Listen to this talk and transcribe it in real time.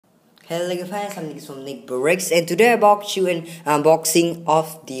Hello Lego fans, I'm Nick from Microfigters, and today I brought you an unboxing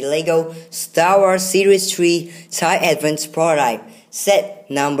of the Lego Star Wars Series 3 Tie Advance Prototype,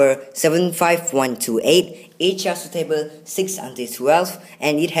 set number 75128. Each has a table 6 until 12,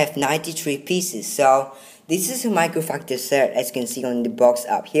 and it has 93 pieces. So this is a Microfigters set, as you can see on the box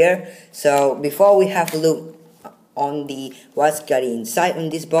up here. So before we have a look on the what's got inside on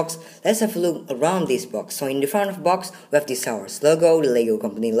this box, let's have a look around this box. So in the front of the box we have the Star Wars logo, the Lego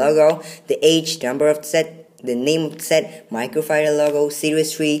company logo, the age, number of the set, the name of the set, Microfighter logo,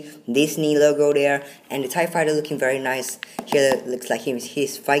 Series 3, Disney logo there, and the TIE Fighter looking very nice. Here looks like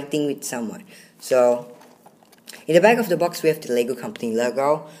he's fighting with someone. So in the back of the box we have the Lego company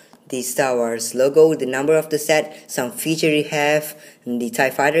logo, the Star Wars logo, the number of the set, some feature we have, the TIE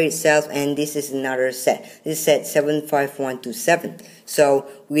Fighter itself, and this is another set. This is set 75127. So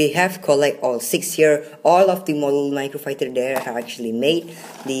we have collect all 6 here. All of the model Microfighter there are actually made.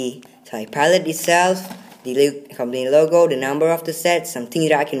 The TIE Pilot itself, the Lego company logo, the number of the set, something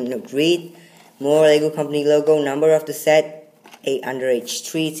that I cannot read, more Lego company logo, number of the set, 8 under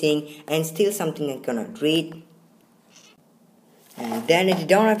H3 thing, and still something I cannot read. And then at the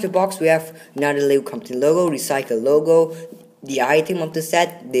down of the box we have another Lego company logo, recycle logo, the item of the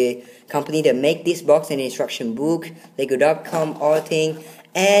set, the company that make this box, and instruction book, lego.com, all thing,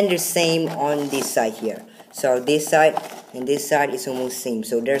 and the same on this side here. So this side and this side is almost same,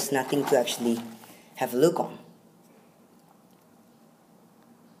 so there's nothing to actually have a look on.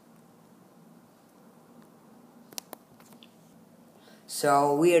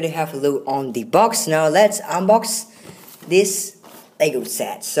 So we already have a look on the box. Now let's unbox this Lego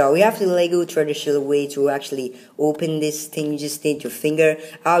set. So we have the Lego traditional way to actually open this thing. You just need your finger.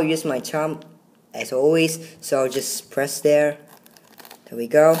 I'll use my thumb as always, so just press there. There we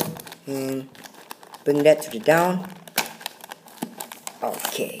go, and bring that to the down.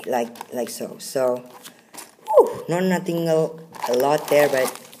 Okay, like so. So nothing a lot there, but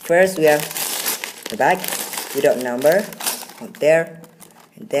first we have the bag without number on there,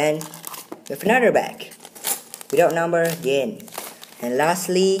 and then we have another bag without number again. And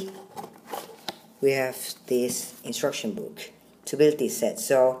lastly, we have this instruction book to build this set.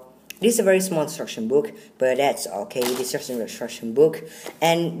 So this is a very small instruction book, but that's okay. This is an instruction book,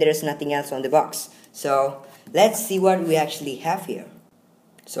 and there's nothing else on the box. So let's see what we actually have here.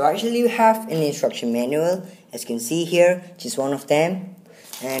 So actually we have an instruction manual, as you can see here, just one of them,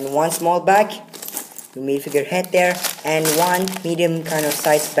 and one small bag with minifigure head there, and one medium kind of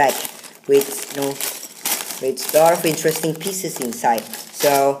size bag with with a lot of interesting pieces inside.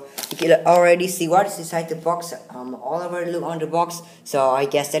 So you can already see what is inside the box, all over look on the box. So I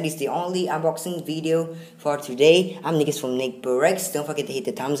guess that is the only unboxing video for today. I'm Nick from Microfigters. Don't forget to hit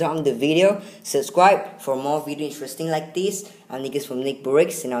the thumbs up on the video, subscribe for more video interesting like this. I'm Nick from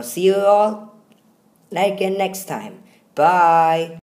Microfigters, and I'll see you all again next time. Bye.